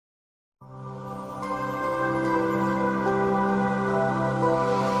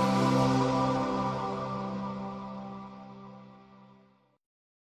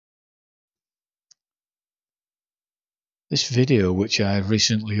This video, which I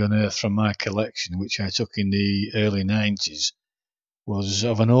recently unearthed from my collection, which I took in the early 90s, was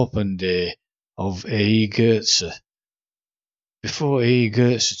of an open day of A.E. Goetze. Before A.E.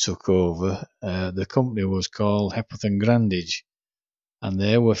 Goetze took over, the company was called Hepworth and Grandage, and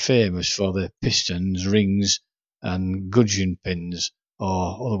they were famous for their pistons, rings and gudgeon pins,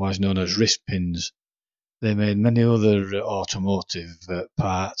 or otherwise known as wrist pins. They made many other automotive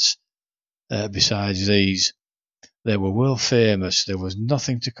parts besides these. They were world famous. There was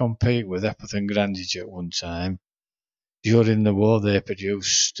nothing to compete with Hepworth and Grandage at one time. During the war they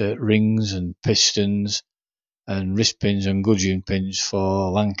produced rings and pistons and wrist pins and gudgeon pins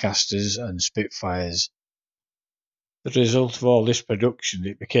for Lancasters and Spitfires. The result of all this production,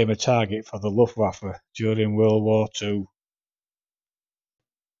 it became a target for the Luftwaffe during World War II.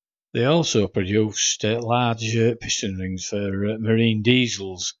 They also produced large piston rings for marine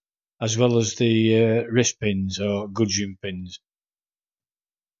diesels, as well as the wrist pins or gudgeon pins.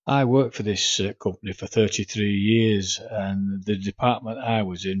 I worked for this company for 33 years, and the department I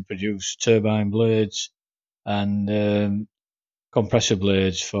was in produced turbine blades and compressor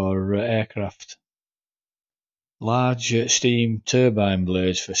blades for aircraft. Large steam turbine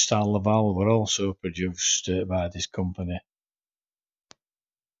blades for Stal Laval were also produced by this company.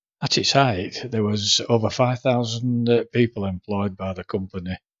 At its height, there was over 5,000 people employed by the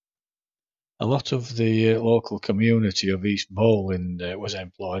company. A lot of the local community of East Bowling was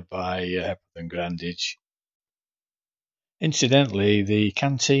employed by Hepworth and Grandage. Incidentally, the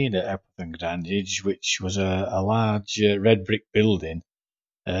canteen at Hepworth and Grandage, which was a large red brick building,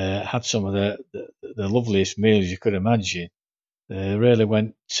 had some of the loveliest meals you could imagine. They really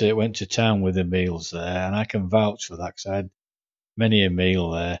went to town with the meals there, and I can vouch for that because I had many a meal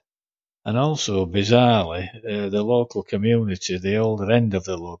there. And also, bizarrely, the local community, the older end of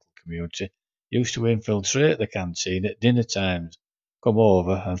the local community, used to infiltrate the canteen at dinner times, come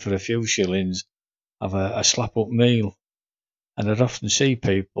over and for a few shillings have a slap-up meal. And I'd often see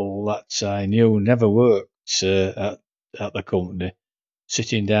people that I knew never worked at the company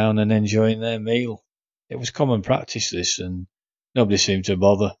sitting down and enjoying their meal. It was common practice, this, and nobody seemed to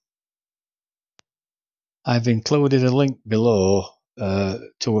bother. I've included a link below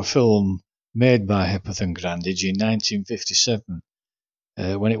to a film made by Hepworth and Grandage in 1957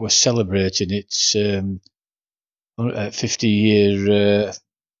 when it was celebrating its 50-year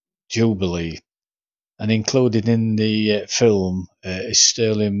jubilee, and included in the film is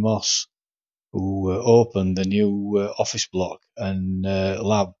Sterling Moss, who opened the new office block and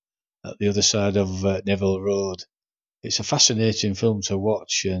lab at the other side of Neville Road. It's a fascinating film to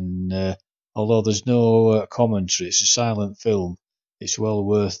watch, and although there's no commentary, it's a silent film. It's well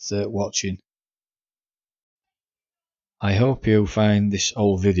worth watching. I hope you find this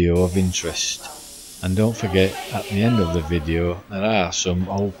old video of interest, and don't forget, at the end of the video there are some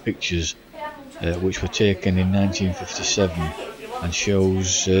old pictures which were taken in 1957 and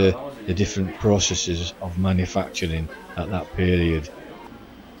shows the different processes of manufacturing at that period.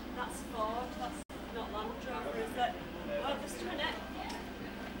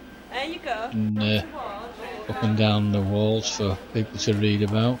 There you go. And up and down the walls for people to read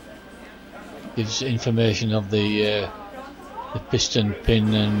about. Gives information of the piston,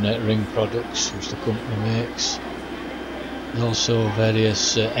 pin and ring products which the company makes. There's also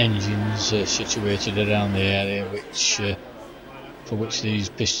various engines situated around the area for which these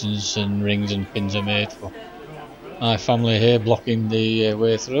pistons and rings and pins are made for. My family here blocking the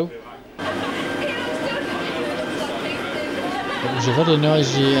way through. It was a very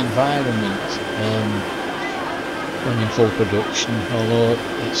noisy environment when in full production, although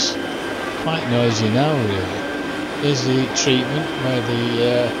it's quite noisy now really. Here's the treatment where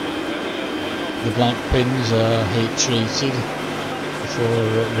the blank pins are heat treated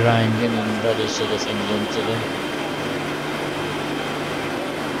before grinding and various other things onto them.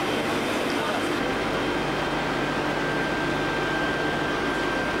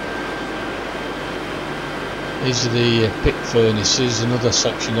 These are the pit furnaces, another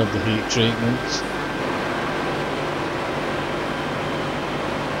section of the heat treatment.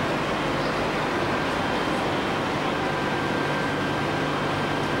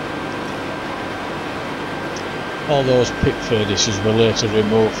 All those pit furnaces were later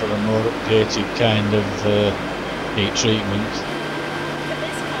removed for a more updated kind of heat treatment.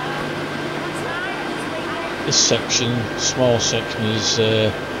 This section, small section,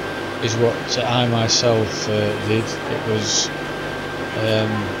 is what I myself did. It was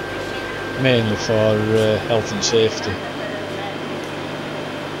mainly for health and safety.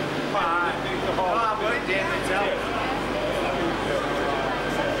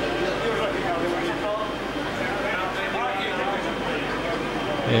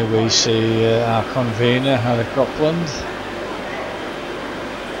 Here we see our convener, Harry Copland.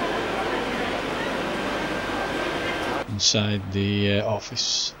 Inside the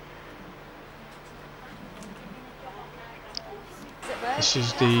office. This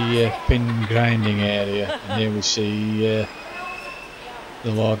is the pin grinding area, and here we see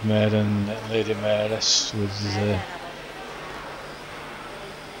the Lord Mayor and Lady Mayoress with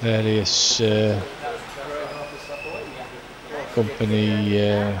various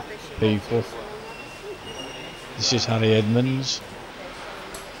company people. This is Harry Edmonds.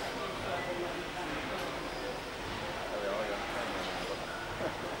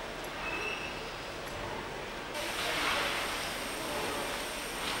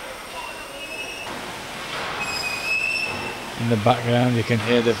 In the background you can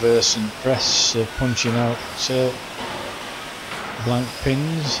hear the Versant press punching out blank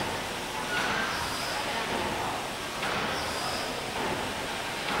pins.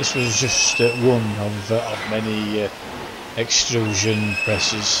 This was just one of many extrusion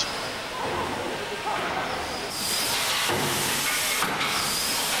presses.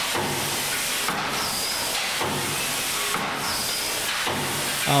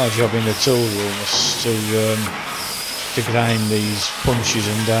 Our job in the tool room was to grind these punches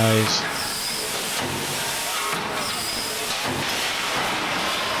and dies.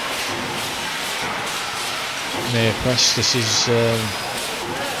 May press. This is a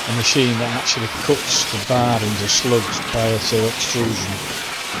machine that actually cuts the bar into slugs prior to extrusion.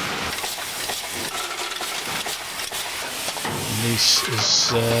 And this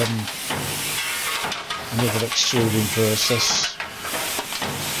is another extruding process.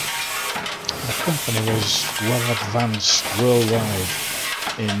 The company was well advanced worldwide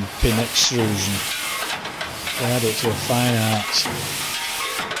in pin extrusion. They had it to a fine art.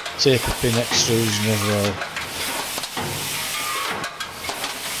 Taper pin extrusion as well.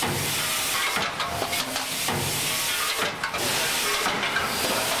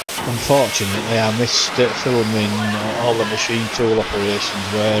 Unfortunately, I missed filming all the machine tool operations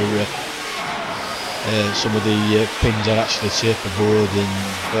where some of the pins are actually taperboard and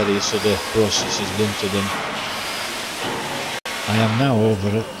various other processes done to them. I am now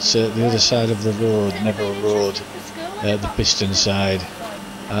over at the other side of the road, Neville Road, the piston side,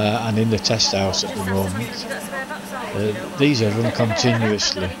 and in the test house at the moment. These are run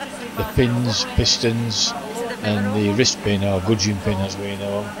continuously. The pins, pistons and the wrist pin or gudgeon pin as we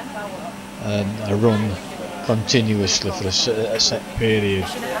know are run continuously for a set period.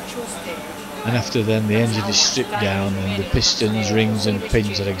 And after then the engine is stripped down and the pistons, rings and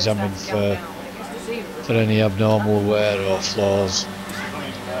pins are examined for any abnormal wear or flaws.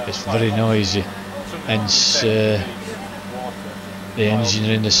 It's very noisy, hence the engine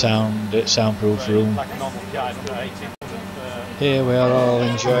in the soundproof room. Here we are all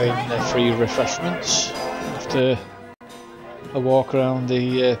enjoying free refreshments after a walk around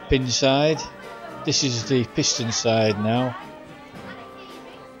the pin side. This is the piston side now.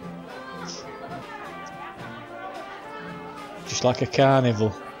 Just like a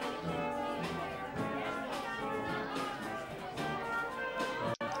carnival.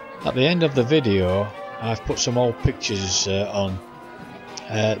 At the end of the video I've put some old pictures on.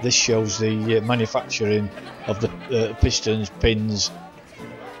 This shows the manufacturing of the pistons, pins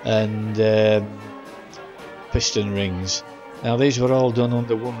and piston rings. Now these were all done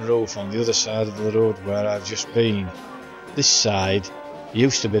under one roof on the other side of the road where I've just been. This side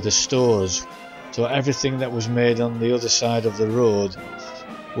used to be the stores, so everything that was made on the other side of the road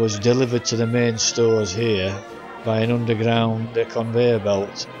was delivered to the main stores here by an underground conveyor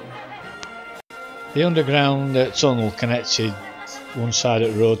belt. The underground tunnel connected one side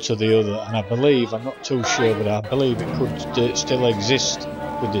of the road to the other, and I believe, I'm not too sure, but I believe it could still exist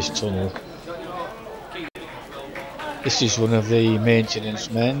with this tunnel. This is one of the maintenance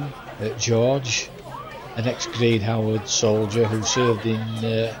men, George, an ex-Green Howard soldier who served in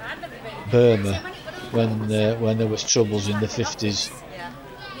Burma when there was troubles in the 50s.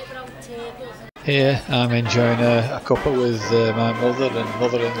 Here I'm enjoying a cuppa with my mother and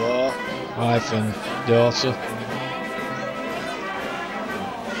mother-in-law, wife and daughter.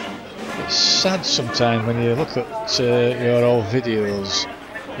 It's sad sometimes when you look at your old videos,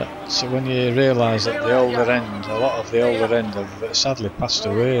 that when you realise that the older end, a lot of the older end have sadly passed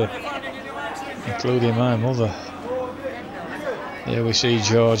away, including my mother. Here we see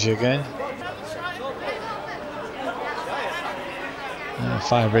George again.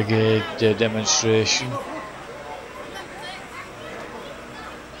 Fire brigade demonstration.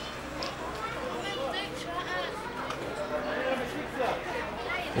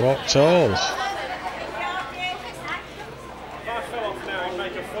 Walk tall.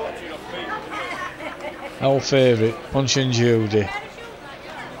 Our favourite, Punch and Judy.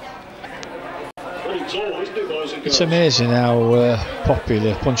 It's amazing how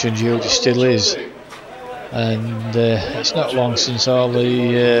popular Punch and Judy still is, and it's not long since all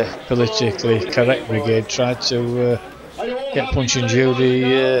the politically correct brigade tried to get Punch and Judy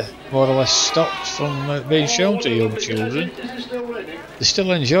more or less stopped from being shown to young children. They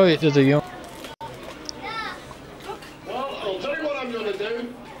still enjoy it, do the young?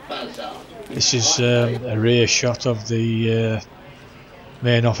 This is a rear shot of the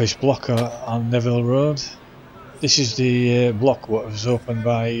main office block on Neville Road. This is the block what was opened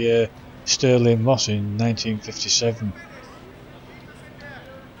by Sterling Moss in 1957.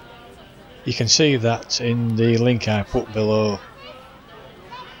 You can see that in the link I put below.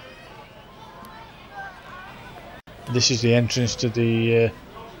 This is the entrance to the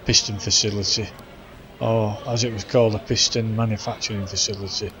piston facility, or as it was called, a piston manufacturing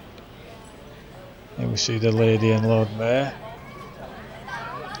facility. And we see the Lady and Lord Mayor.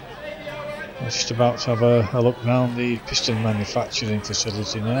 I'm just about to have a look round the piston manufacturing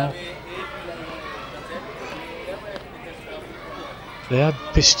facility now. They had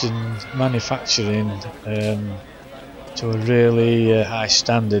piston manufacturing to a really high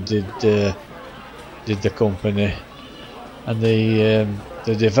standard, did the company, and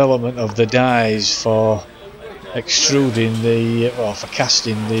the development of the dies for extruding for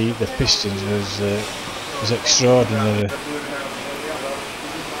casting the pistons was extraordinary.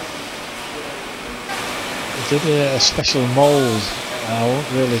 They did a special mould. I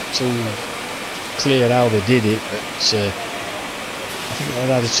wasn't really too clear how they did it, but I think they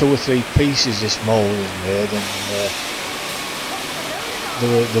had 2 or 3 pieces this mould was made, and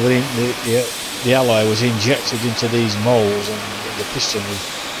the alloy was injected into these moulds, and the piston was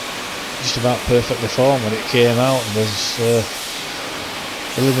just about perfectly formed when it came out, and was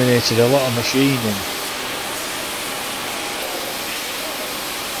eliminated a lot of machining.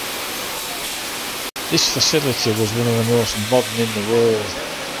 This facility was one of the most modern in the world.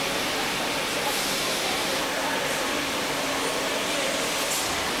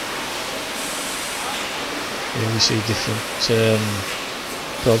 Here we see different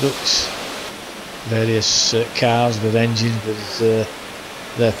products, various cars with engines with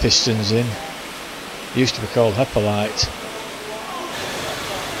their pistons in. It used to be called Hepworth.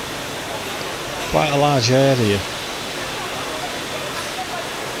 Quite a large area.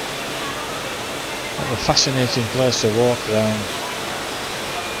 A fascinating place to walk around.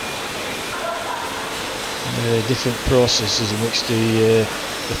 Different processes in which the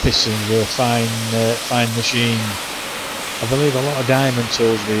pistons were fine machined. I believe a lot of diamond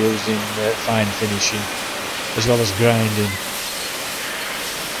tools were used in fine finishing, as well as grinding.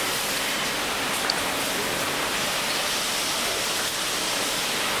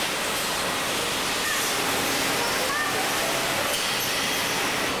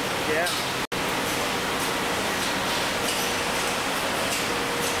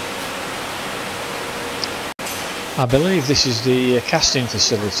 I believe this is the casting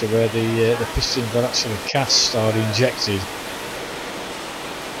facility where the pistons are actually cast or injected.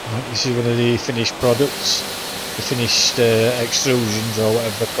 This is one of the finished products, the finished extrusions or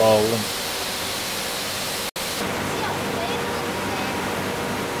whatever they call them.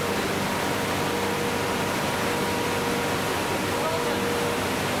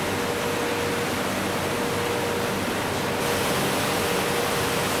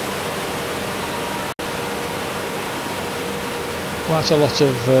 Quite a lot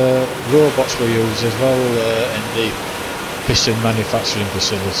of robots were used as well in the piston manufacturing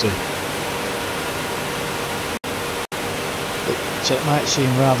facility. It might seem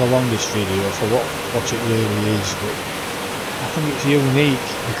rather long, this video, for what it really is, but I think it's unique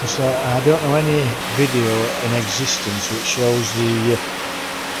because I don't know any video in existence which shows the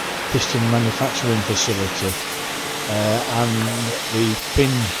piston manufacturing facility and the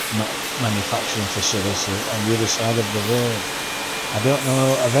pin manufacturing facility on the other side of the road. I don't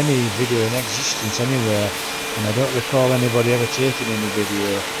know of any video in existence anywhere, and I don't recall anybody ever taking any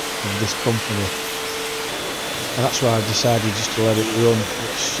video of this company. And that's why I've decided just to let it run.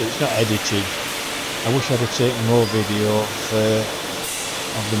 It's not edited. I wish I'd have taken more video of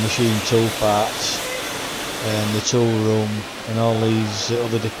the machine tool parts and the tool room and all these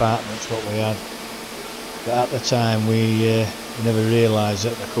other departments what we had. But at the time we never realised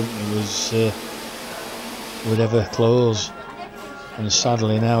that the company would ever close. And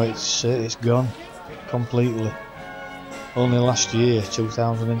sadly now it's gone completely. Only last year,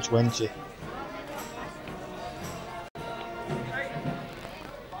 2020.